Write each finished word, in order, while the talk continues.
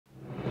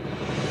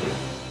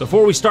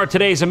Before we start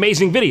today's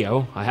amazing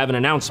video, I have an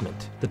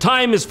announcement. The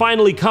time has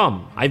finally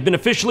come. I've been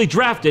officially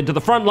drafted to the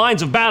front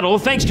lines of battle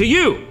thanks to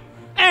you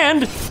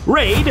and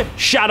Raid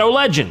Shadow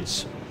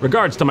Legends.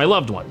 Regards to my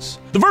loved ones.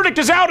 The verdict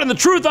is out and the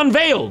truth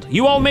unveiled.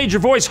 You all made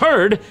your voice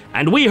heard,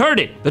 and we heard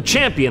it. The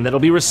champion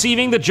that'll be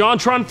receiving the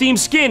JonTron themed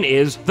skin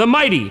is the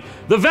mighty,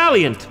 the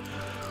valiant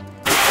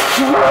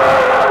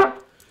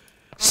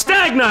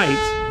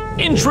Stagnite.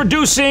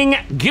 Introducing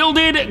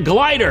Gilded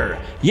Glider.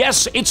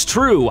 Yes, it's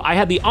true. I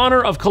had the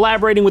honor of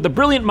collaborating with the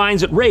brilliant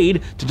minds at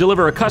Raid to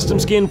deliver a custom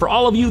skin for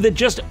all of you that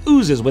just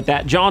oozes with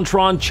that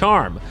JonTron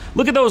charm.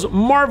 Look at those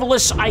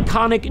marvelous,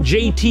 iconic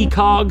JT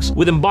cogs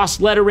with embossed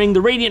lettering,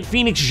 the Radiant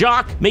Phoenix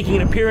Jacques making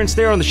an appearance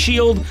there on the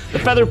shield, the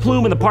feather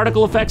plume and the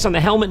particle effects on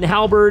the helmet and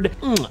halberd,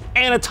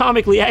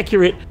 anatomically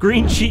accurate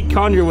green cheek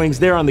conure wings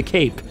there on the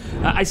cape.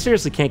 I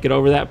seriously can't get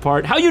over that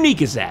part. How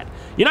unique is that?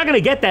 You're not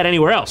gonna get that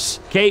anywhere else,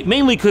 okay?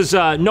 Mainly because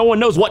no one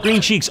knows what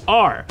green cheeks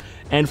are.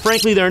 And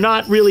frankly, they're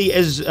not really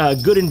as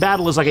good in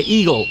battle as like an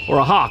eagle or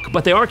a hawk,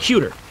 but they are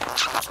cuter.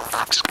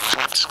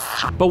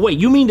 But wait,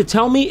 you mean to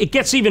tell me it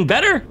gets even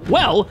better?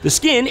 Well, the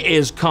skin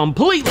is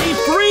completely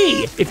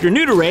free! If you're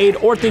new to Raid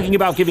or thinking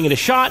about giving it a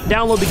shot,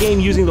 download the game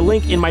using the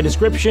link in my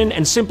description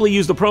and simply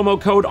use the promo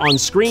code on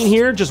screen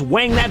here. Just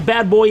wang that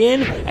bad boy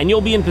in and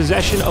you'll be in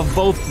possession of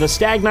both the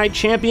Stagnite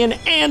champion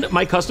and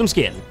my custom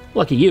skin.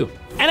 Lucky you.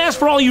 And as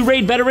for all you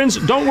Raid veterans,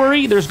 don't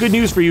worry, there's good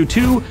news for you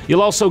too.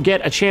 You'll also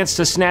get a chance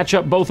to snatch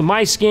up both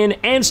my skin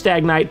and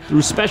Stagnite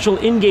through special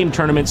in-game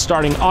tournaments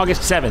starting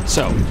August 7th,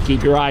 so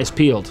keep your eyes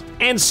peeled.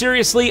 And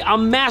seriously, a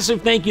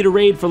massive thank you to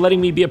Raid for letting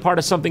me be a part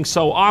of something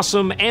so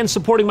awesome and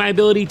supporting my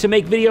ability to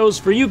make videos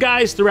for you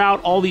guys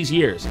throughout all these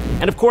years.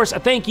 And of course, a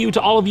thank you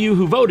to all of you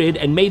who voted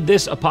and made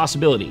this a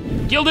possibility.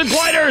 Gilded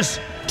Gliders,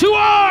 to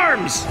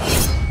arms!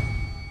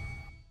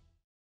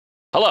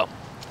 Hello.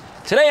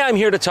 Today I'm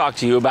here to talk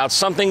to you about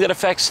something that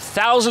affects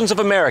thousands of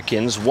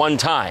Americans one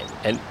time.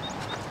 And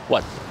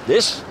what,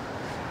 this?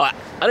 I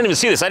didn't even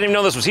see this, I didn't even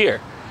know this was here.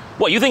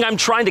 What, you think I'm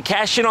trying to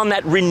cash in on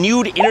that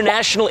renewed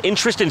international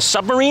interest in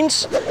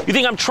submarines? You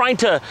think I'm trying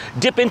to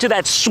dip into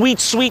that sweet,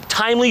 sweet,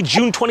 timely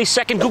June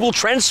 22nd Google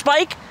Trends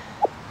spike?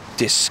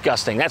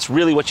 Disgusting, that's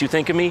really what you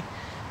think of me?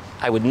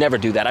 I would never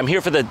do that. I'm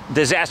here for the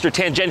disaster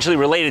tangentially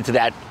related to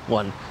that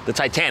one, the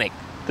Titanic,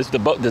 the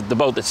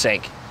boat that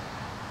sank.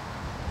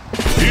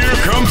 Here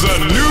comes a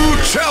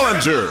new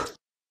challenger!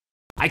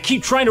 I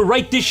keep trying to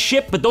right this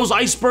ship, but those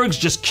icebergs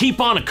just keep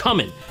on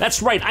a-coming.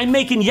 That's right, I'm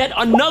making yet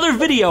another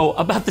video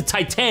about the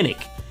Titanic.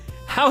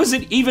 How is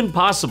it even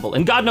possible?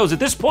 And God knows, at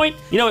this point,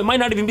 you know, it might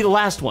not even be the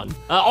last one.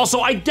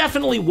 Also, I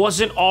definitely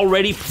wasn't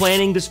already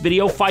planning this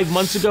video 5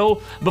 months ago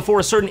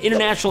before a certain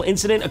international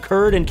incident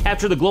occurred and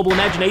captured the global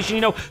imagination.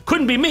 You know,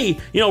 couldn't be me,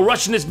 you know,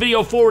 rushing this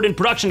video forward in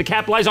production to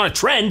capitalize on a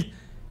trend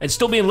and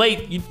still being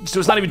late, so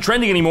it's not even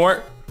trending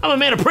anymore. I'm a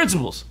man of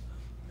principles.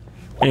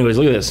 Anyways,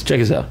 look at this, check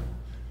this out.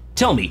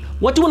 Tell me,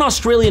 what do an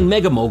Australian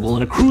mega mogul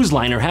and a cruise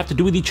liner have to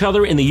do with each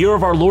other in the year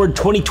of our Lord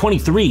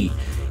 2023?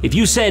 If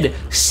you said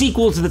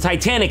sequel to the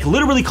Titanic,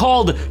 literally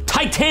called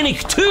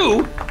Titanic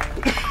II,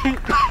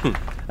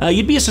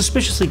 you'd be a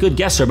suspiciously good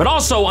guesser, but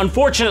also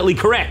unfortunately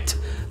correct.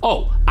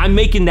 Oh, I'm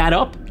making that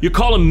up? You're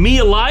calling me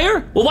a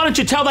liar? Well, why don't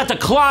you tell that to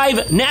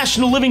Clive,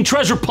 National Living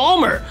Treasure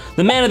Palmer,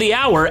 the man of the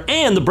hour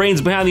and the brains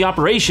behind the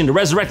operation to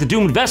resurrect the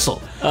doomed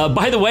vessel.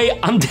 By the way,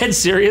 I'm dead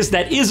serious,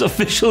 that is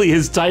officially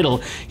his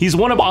title. He's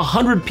one of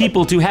 100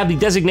 people to have the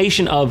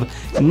designation of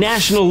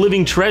National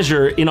Living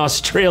Treasure in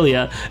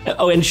Australia.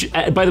 Oh,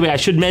 and by the way, I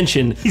should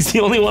mention, he's the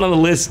only one on the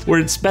list where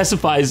it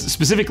specifies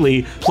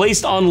specifically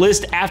placed on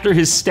list after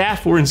his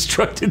staff were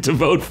instructed to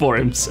vote for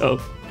him, so.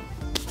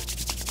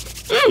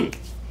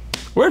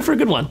 We're in for a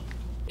good one.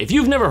 If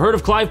you've never heard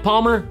of Clive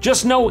Palmer,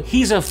 just know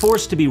he's a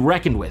force to be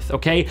reckoned with,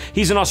 okay?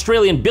 He's an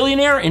Australian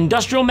billionaire,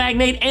 industrial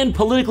magnate, and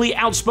politically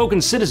outspoken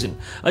citizen.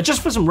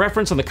 Just for some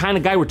reference on the kind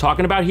of guy we're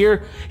talking about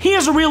here, he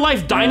has a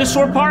real-life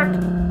dinosaur park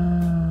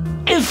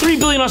and 3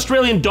 billion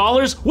Australian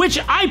dollars, which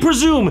I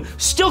presume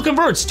still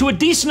converts to a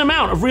decent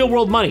amount of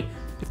real-world money.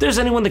 If there's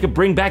anyone that could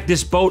bring back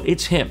this boat,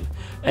 it's him.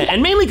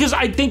 And mainly because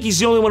I think he's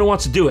the only one who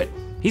wants to do it.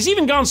 He's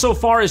even gone so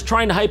far as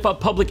trying to hype up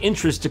public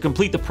interest to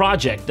complete the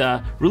project,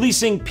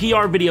 releasing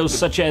PR videos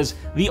such as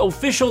the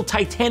official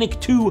Titanic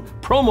II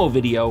promo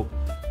video,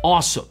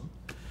 Awesome,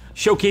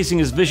 showcasing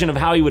his vision of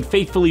how he would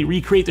faithfully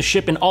recreate the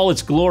ship in all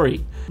its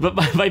glory. But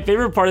my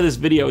favorite part of this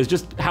video is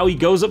just how he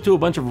goes up to a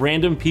bunch of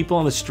random people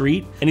on the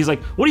street and he's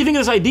like, what do you think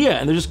of this idea?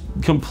 And they're just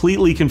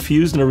completely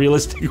confused in a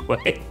realistic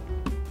way.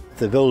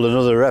 To build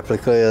another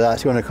replica of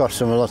that's going to cost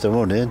them a lot of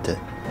money, isn't it?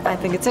 I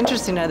think it's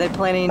interesting. Are they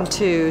planning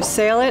to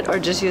sail it or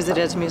just use it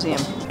as a museum?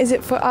 Is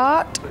it for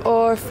art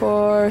or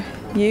for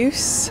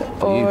use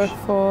or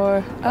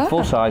for...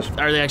 Full size.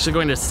 Are they actually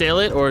going to sail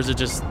it or is it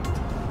just...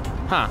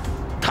 Huh.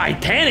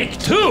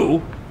 Titanic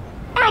II?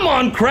 I'm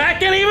on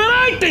crack and even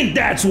I think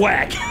that's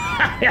whack.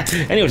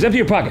 Anyways, empty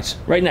your pockets.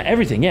 Right now,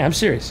 everything, yeah, I'm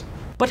serious.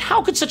 But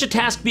how could such a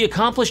task be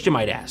accomplished, you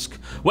might ask?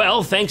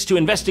 Well, thanks to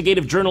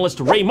investigative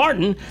journalist Ray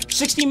Martin,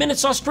 60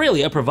 Minutes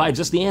Australia provides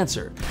us the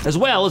answer, as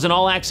well as an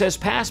all-access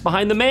pass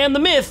behind the man, the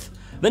myth,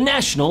 the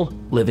national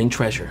living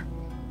treasure?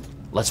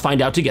 Let's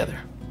find out together.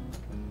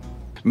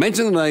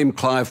 Mention the name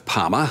Clive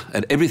Palmer,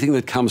 and everything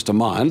that comes to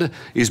mind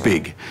is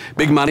big.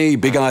 Big money,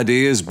 big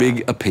ideas,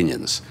 big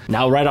opinions.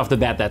 Now, right off the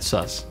bat, that's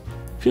sus.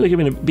 I feel like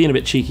you're being a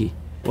bit cheeky.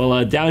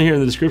 Well, down here in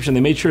the description, they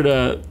made sure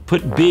to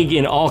put big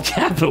in all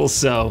capitals,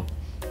 so.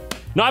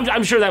 No,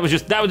 I'm sure that was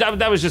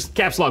just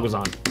caps lock was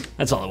on.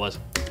 That's all it was.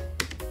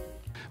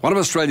 One of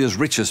Australia's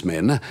richest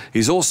men,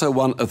 he's also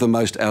one of the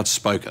most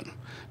outspoken.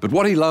 But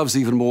what he loves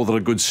even more than a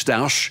good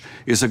stoush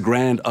is a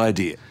grand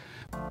idea.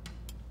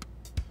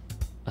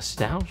 A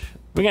stoush?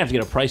 We're gonna have to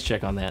get a price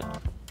check on that.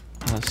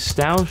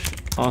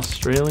 Stoush,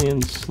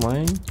 Australian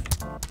slang.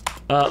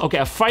 Okay,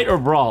 a fight or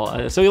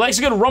brawl. So he likes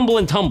a good rumble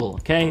and tumble,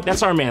 okay?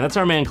 That's our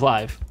man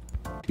Clive.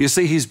 You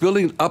see, he's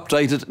building an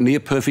updated,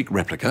 near-perfect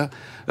replica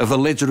of the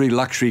legendary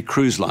luxury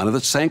cruise liner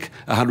that sank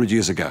 100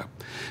 years ago.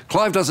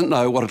 Clive doesn't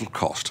know what it'll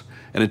cost,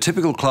 and in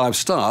typical Clive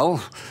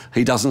style,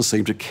 he doesn't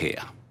seem to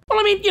care. Well,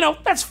 I mean, you know,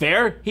 that's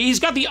fair. He's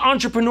got the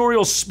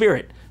entrepreneurial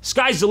spirit.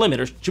 Sky's the limit,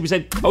 or should we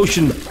say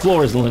ocean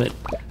floor is the limit.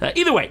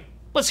 Either way,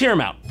 let's hear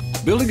him out.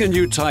 Building a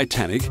new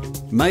Titanic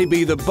may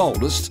be the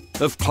boldest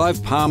of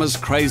Clive Palmer's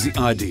crazy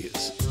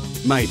ideas.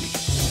 Maybe.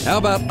 How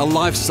about a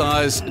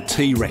life-size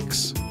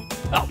T-Rex?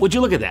 Oh, would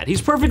you look at that?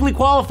 He's perfectly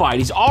qualified.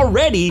 He's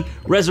already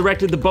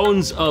resurrected the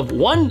bones of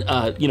one,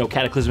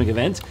 cataclysmic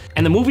event,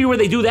 and the movie where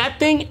they do that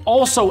thing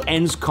also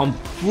ends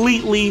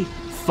completely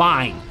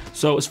fine.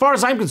 So as far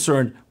as I'm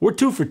concerned, we're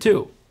 2 for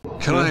 2.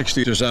 Can I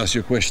actually just ask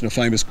you a question? A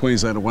famous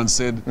Queenslander once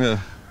said,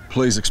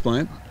 please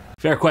explain.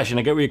 Fair question,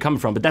 I get where you're coming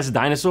from, but that's a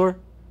dinosaur?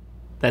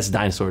 That's a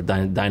dinosaur,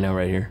 dino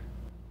right here.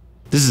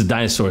 This is a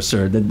dinosaur,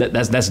 sir.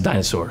 That's a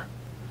dinosaur.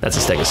 That's a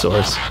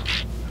stegosaurus.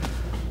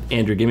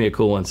 Andrew, give me a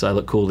cool one so I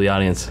look cool to the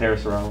audience.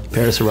 Parasaurolophus.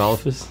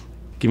 Parasaurolophus.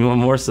 Give me one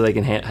more so they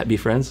can be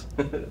friends.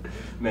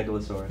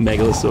 Megalosaurus.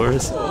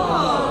 Megalosaurus.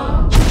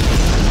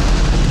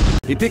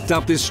 He picked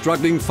up this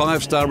struggling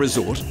 5-star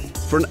resort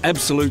for an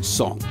absolute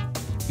song.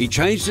 He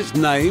changed its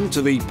name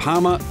to the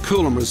Palmer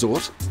Coolum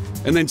Resort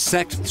and then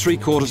sacked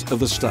 3/4 of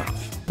the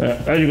staff.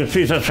 As you can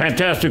see, it's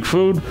fantastic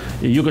food.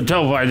 You can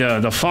tell by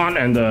the font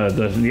and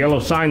the yellow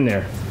sign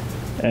there.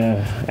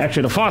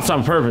 Actually, the font's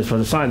on purpose, but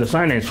the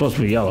sign ain't supposed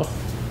to be yellow.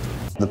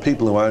 The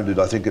people who owned it,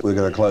 I think, were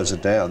going to close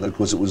it down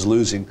because it was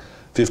losing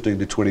 $15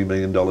 to $20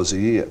 million a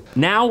year.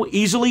 Now,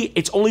 easily,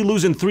 it's only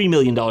losing $3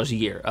 million a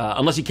year,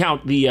 unless you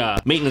count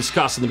the maintenance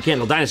costs of the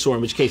mechanical dinosaur,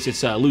 in which case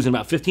it's losing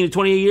about 15 to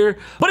 20 a year.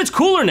 But it's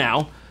cooler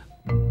now.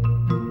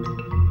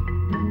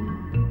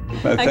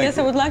 I guess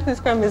I would like to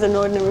describe him as an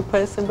ordinary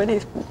person, but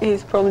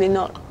he's probably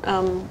not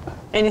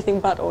anything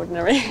but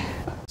ordinary.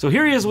 So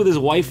here he is with his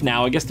wife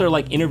now. I guess they're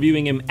like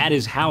interviewing him at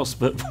his house,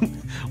 but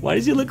why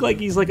does he look like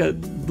he's like a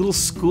little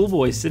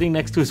schoolboy sitting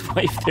next to his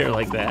wife there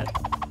like that?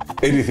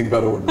 Anything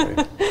but ordinary.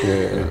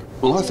 Yeah.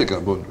 Well, I think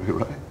I'm ordinary,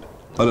 right?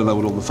 I don't know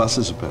what all the fuss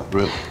is about,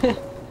 really.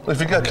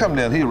 If you come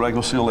down here, Ray,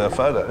 you'll see all our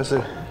photos.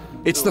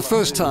 It's the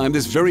first time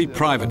this very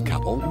private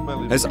couple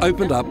has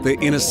opened up their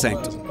inner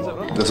sanctum.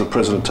 There's a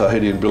President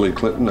Tahiti and Billy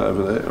Clinton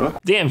over there, right?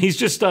 Damn, he's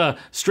just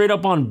straight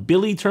up on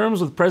Billy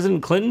terms with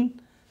President Clinton?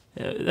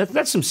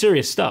 That's some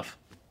serious stuff.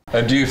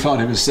 And do you find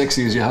him as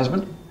sexy as your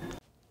husband?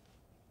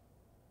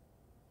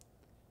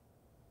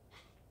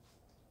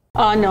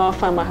 Oh, no, I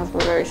find my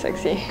husband very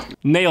sexy.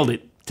 Nailed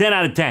it. 10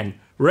 out of 10.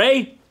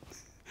 Ray,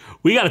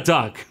 we gotta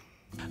talk.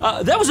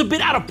 That was a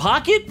bit out of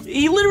pocket.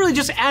 He literally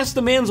just asked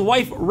the man's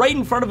wife right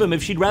in front of him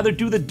if she'd rather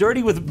do the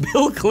dirty with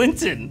Bill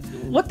Clinton.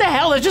 What the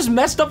hell? That's just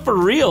messed up for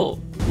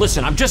real.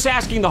 Listen, I'm just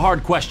asking the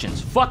hard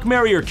questions. Fuck,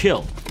 marry, or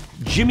kill.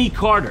 Jimmy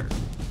Carter.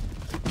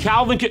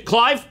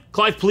 Clive,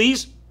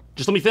 please.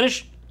 Just let me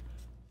finish.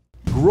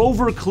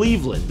 Grover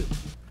Cleveland.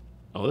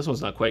 Oh, this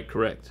one's not quite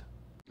correct.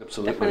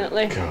 Absolutely.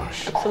 Definitely.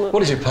 Gosh. Absolutely. What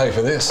did you pay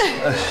for this?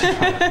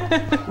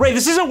 Ray,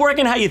 this isn't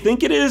working how you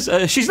think it is.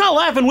 She's not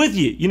laughing with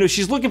you. You know,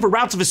 she's looking for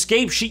routes of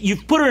escape.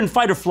 You've put her in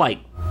fight or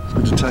flight. It's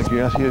good to take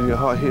you out here in your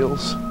high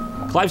heels.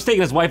 Clive's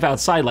taking his wife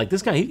outside like,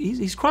 this guy,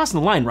 he's crossing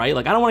the line, right?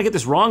 Like, I don't want to get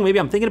this wrong. Maybe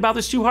I'm thinking about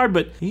this too hard,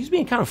 but he's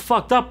being kind of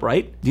fucked up,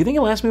 right? Do you think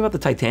he'll ask me about the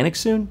Titanic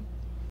soon?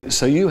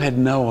 So you had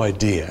no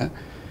idea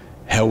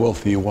how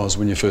wealthy he was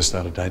when you first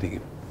started dating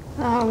him?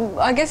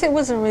 I guess it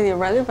wasn't really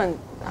relevant.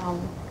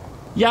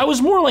 Yeah, I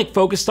was more like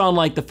focused on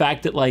like the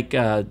fact that like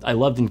I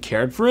loved and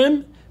cared for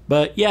him.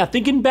 But yeah,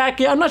 thinking back,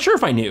 yeah, I'm not sure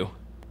if I knew.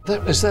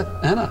 Is that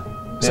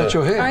Anna? Is that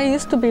your hair? I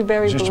used to be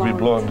very blonde. Used to be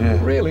blonde,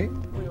 yeah. Really?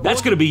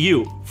 That's gonna be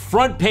you.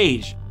 Front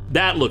page.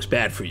 That looks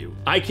bad for you.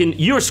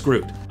 You're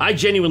screwed. I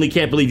genuinely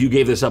can't believe you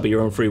gave this up at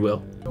your own free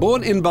will.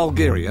 Born in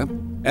Bulgaria,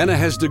 Anna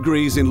has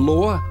degrees in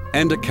law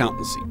and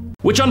accountancy.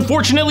 Which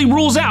unfortunately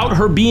rules out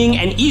her being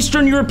an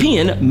Eastern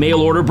European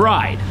mail-order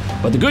bride.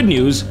 But the good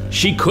news,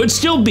 she could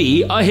still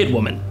be a hit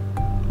woman.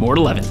 More at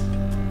 11.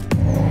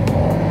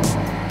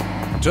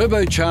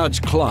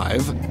 Turbocharged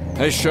Clive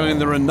has shown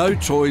there are no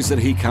toys that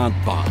he can't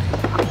buy.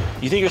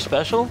 You think you're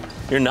special?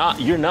 You're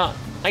not.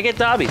 I get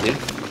Dobby, dude.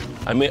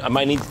 I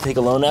might need to take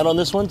a loan out on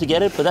this one to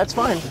get it, but that's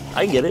fine.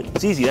 I can get it.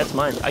 It's easy, that's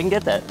mine. I can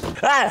get that.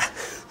 Ah!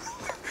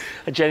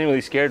 That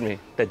genuinely scared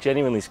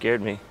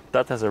me.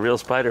 thought that was a real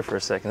spider for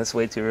a second. That's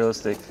way too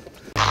realistic.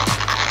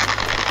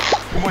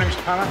 Good morning,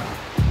 Mr. Palmer.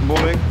 Good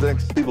morning.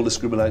 Thanks. People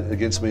discriminate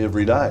against me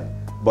every day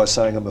by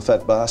saying I'm a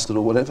fat bastard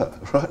or whatever,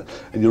 right?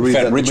 And you read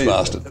Fat that rich to me.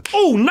 bastard.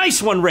 Oh,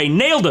 nice one, Ray.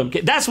 Nailed him.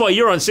 That's why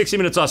you're on 60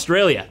 Minutes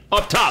Australia.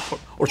 Up top.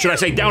 Or should I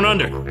say down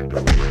under?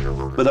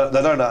 But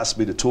they don't ask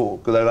me to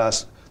talk.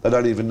 They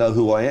don't even know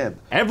who I am.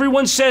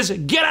 Everyone says,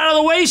 get out of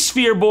the way,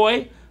 Sphere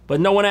Boy. But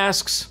no one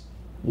asks,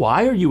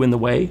 why are you in the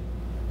way,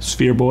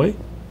 Sphere Boy?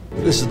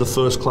 This is the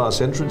first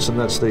class entrance, and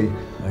that's the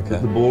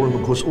ballroom.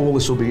 Of course, all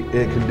this will be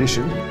air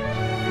conditioned.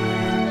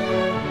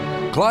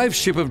 Clive's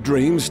ship of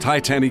dreams,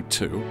 Titanic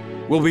II,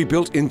 will be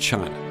built in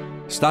China,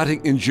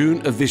 starting in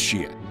June of this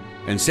year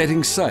and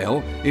setting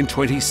sail in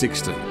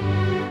 2016.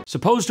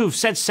 Supposed to have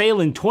set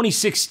sail in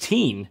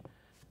 2016.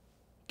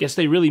 Guess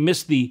they really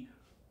missed the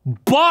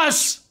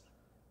bus!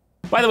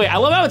 By the way, I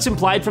love how it's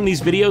implied from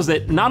these videos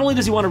that not only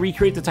does he want to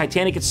recreate the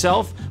Titanic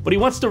itself, but he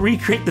wants to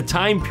recreate the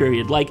time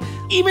period. Like,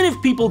 even if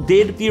people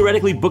did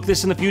theoretically book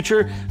this in the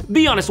future,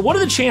 be honest, what are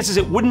the chances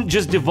it wouldn't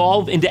just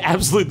devolve into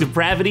absolute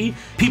depravity?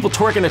 People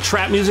twerking to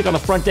trap music on the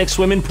front deck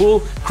swimming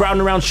pool,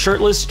 crowding around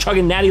shirtless,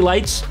 chugging natty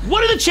lights?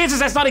 What are the chances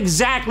that's not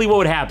exactly what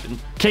would happen?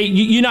 Okay,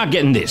 you're not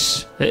getting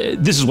this.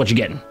 This is what you're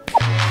getting.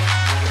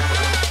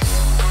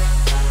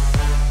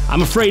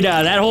 I'm afraid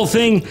that whole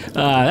thing,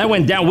 that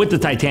went down with the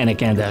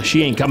Titanic, and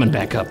she ain't coming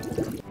back up.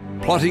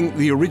 Plotting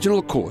the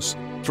original course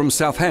from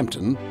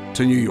Southampton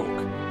to New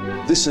York.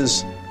 This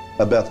is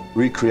about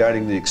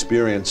recreating the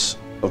experience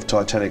of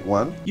Titanic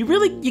 1.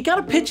 You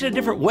gotta pitch it a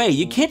different way.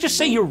 You can't just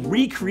say you're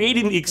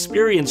recreating the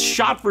experience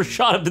shot for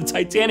shot of the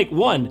Titanic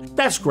 1.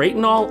 That's great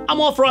and all.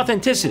 I'm all for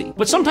authenticity.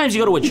 But sometimes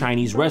you go to a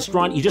Chinese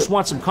restaurant, you just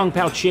want some Kung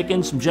Pao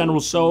chicken, some General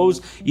Tso's,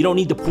 you don't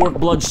need the pork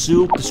blood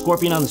soup, the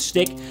scorpion on the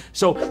stick.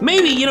 So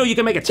maybe, you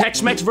can make a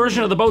Tex-Mex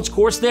version of the boat's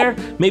course there.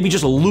 Maybe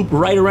just a loop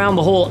right around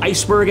the whole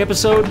iceberg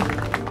episode.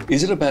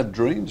 Is it about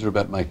dreams or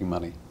about making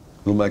money?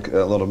 It'll make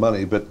a lot of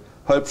money, but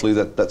hopefully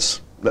that's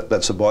a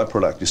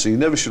byproduct. You see, you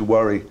never should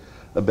worry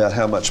about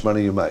how much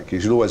money you make. You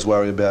should always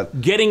worry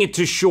about getting it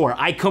to shore.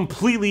 I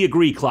completely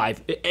agree,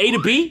 Clive. A to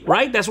B,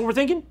 right? That's what we're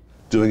thinking?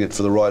 Doing it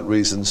for the right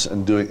reasons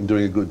and doing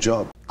a good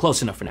job.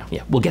 Close enough for now.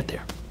 Yeah, we'll get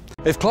there.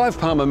 If Clive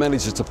Palmer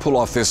manages to pull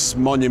off this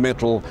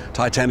monumental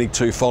Titanic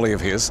II folly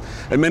of his,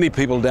 and many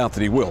people doubt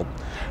that he will,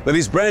 then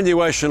his brand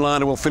new ocean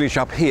liner will finish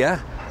up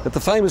here at the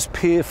famous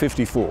Pier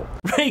 54.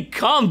 Ray,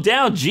 calm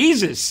down,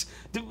 Jesus.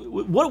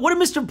 What did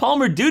Mr.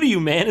 Palmer do to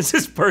you, man? Is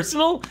this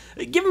personal?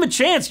 Give him a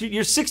chance.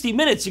 You're 60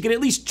 Minutes. You can at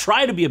least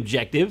try to be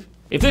objective.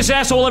 If this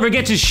asshole ever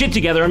gets his shit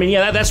together, I mean,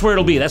 yeah, that's where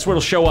it'll be. That's where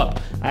it'll show up.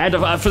 I had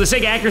to, for the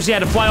sake of accuracy, I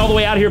had to fly all the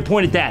way out here and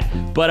point at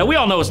that. But we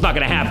all know it's not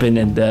gonna happen.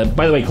 And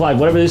by the way, Clive,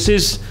 whatever this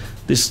is,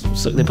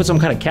 they put some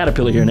kind of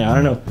caterpillar here now. I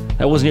don't know.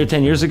 That wasn't here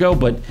 10 years ago,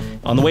 but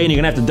on the way in, you're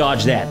gonna have to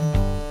dodge that.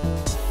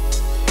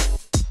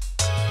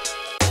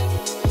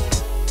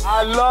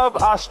 I love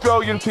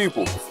Australian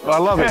people. I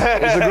love it.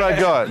 He's a great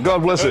guy. God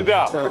bless him.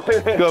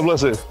 God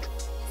bless him.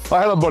 I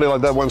had a body like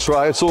that once,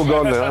 Ray. It's all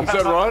gone now. Is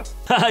that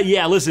right?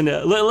 Yeah, listen,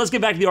 let's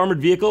get back to the armored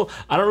vehicle.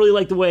 I don't really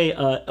like the way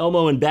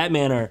Elmo and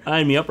Batman are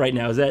eyeing me up right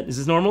now. Is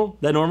this normal?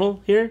 That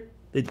normal here?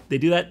 They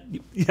do that?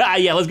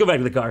 Yeah, let's go back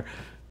to the car.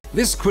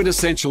 This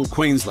quintessential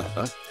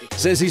Queenslander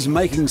says he's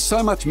making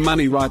so much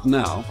money right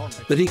now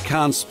that he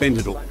can't spend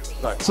it all.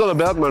 It's not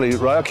about money,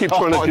 Ray. I keep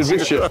trying to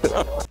convince you.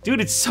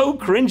 Dude, it's so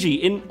cringy.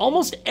 In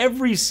almost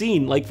every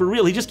scene, like for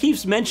real, he just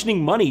keeps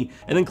mentioning money,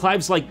 and then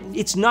Clive's like,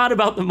 it's not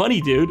about the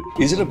money, dude.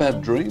 Is it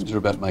about dreams or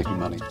about making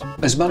money?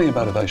 Is money a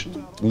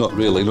motivation? Not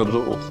really, not at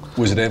all.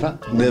 Was it ever?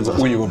 Never.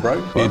 When you were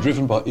broke? Were you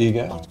driven by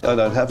ego? I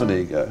don't have an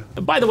ego.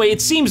 By the way,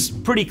 it seems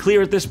pretty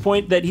clear at this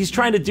point that he's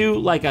trying to do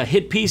like a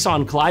hit piece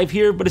on Clive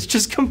here, but it's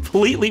just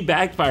completely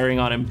backfiring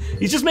on him.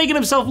 He's just making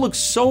himself look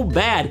so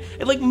bad.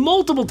 And like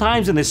multiple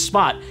times in this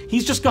spot,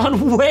 he's just gone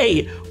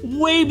way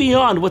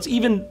beyond what's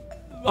even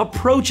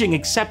approaching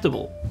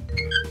acceptable.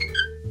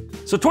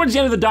 So towards the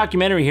end of the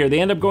documentary here,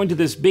 they end up going to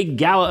this big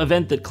gala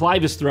event that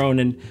Clive has thrown,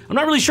 and I'm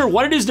not really sure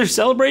what it is they're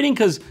celebrating,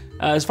 because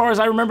as far as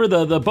I remember,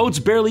 the boat's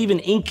barely even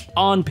ink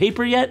on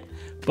paper yet,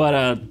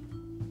 but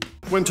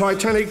When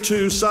Titanic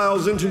II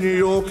sails into New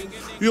York,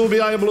 you'll be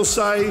able to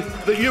say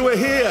that you were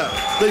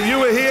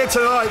here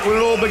tonight when it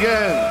all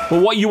began.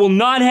 But what you will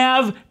not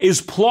have is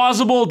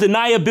plausible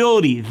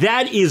deniability.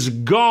 That is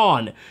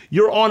gone.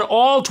 You're on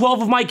all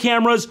 12 of my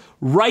cameras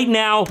right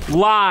now,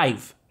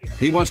 live.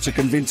 He wants to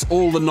convince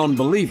all the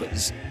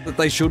non-believers that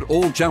they should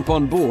all jump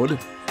on board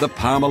the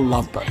Palmer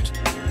Love Boat.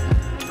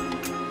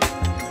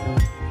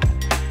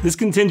 This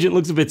contingent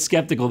looks a bit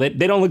skeptical. They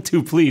don't look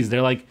too pleased.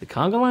 They're like, the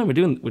conga line? We're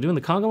doing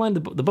the conga line?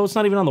 The boat's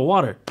not even on the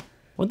water.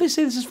 What'd they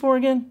say this is for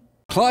again?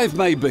 Clive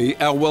may be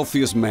our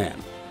wealthiest man.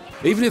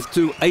 Even if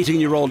to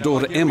 18-year-old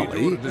daughter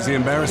Emily... Does he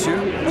embarrass you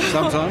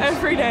sometimes?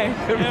 Every day.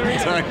 Every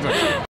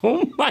day.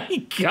 Oh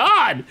my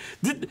God!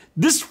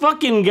 This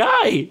fucking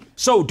guy!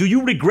 So, do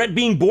you regret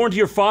being born to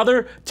your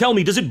father? Tell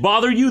me, does it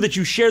bother you that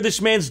you share this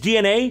man's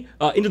DNA?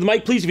 Into the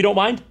mic, please, if you don't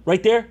mind.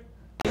 Right there.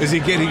 Is he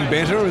getting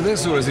better at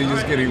this, or is he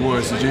just getting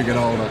worse as you get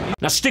older?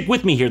 Now stick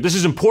with me here, this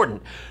is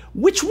important.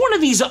 Which one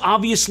of these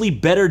obviously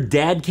better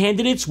dad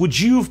candidates would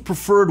you have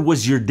preferred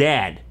was your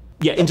dad?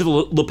 Yeah, into the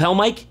lapel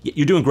mic?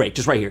 You're doing great,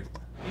 just right here.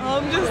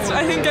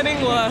 I think getting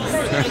worse,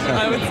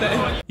 I would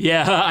say.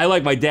 Yeah, I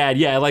like my dad.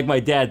 Yeah, I like my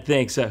dad,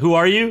 thanks. Who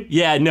are you?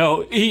 Yeah,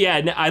 no,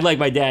 I like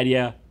my dad,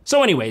 yeah.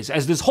 So anyways,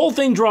 as this whole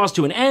thing draws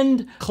to an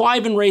end,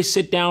 Clive and Ray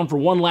sit down for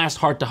one last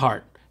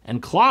heart-to-heart.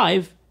 And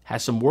Clive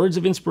has some words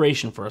of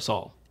inspiration for us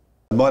all.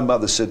 My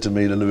mother said to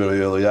me at a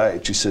very early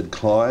age, she said,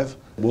 Clive,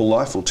 well,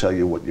 life will tell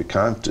you what you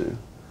can't do.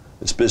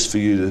 It's best for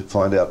you to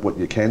find out what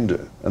you can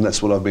do. And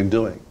that's what I've been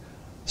doing.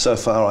 So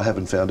far, I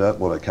haven't found out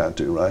what I can't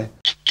do, Ray.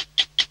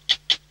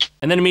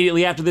 And then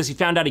immediately after this, he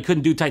found out he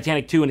couldn't do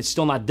Titanic II and it's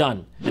still not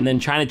done. And then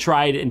China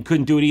tried and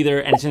couldn't do it either,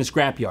 and it's in a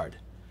scrapyard.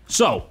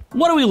 So,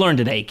 what do we learn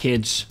today,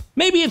 kids?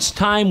 Maybe it's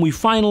time we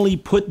finally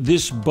put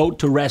this boat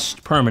to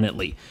rest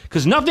permanently,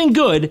 because nothing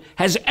good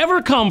has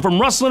ever come from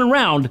rustling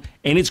around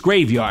in its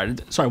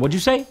graveyard. Sorry, what'd you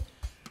say?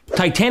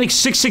 Titanic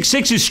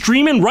 666 is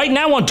streaming right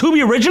now on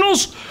Tubi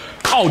Originals?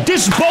 Oh,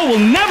 this boat will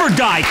never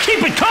die.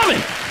 Keep it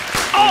coming.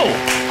 Oh,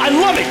 I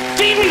love it.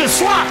 Feed me the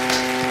slop.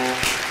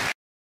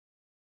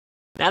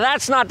 Now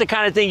that's not the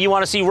kind of thing you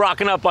want to see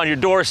rocking up on your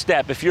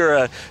doorstep if you're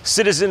a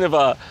citizen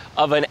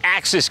of an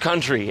Axis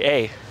country.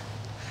 Hey.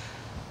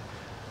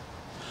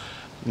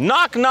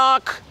 Knock,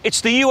 knock. It's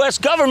the U.S.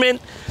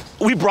 government.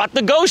 We brought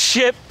the ghost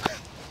ship.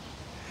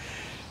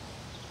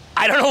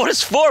 I don't know what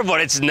it's for, but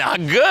it's not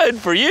good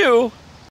for you.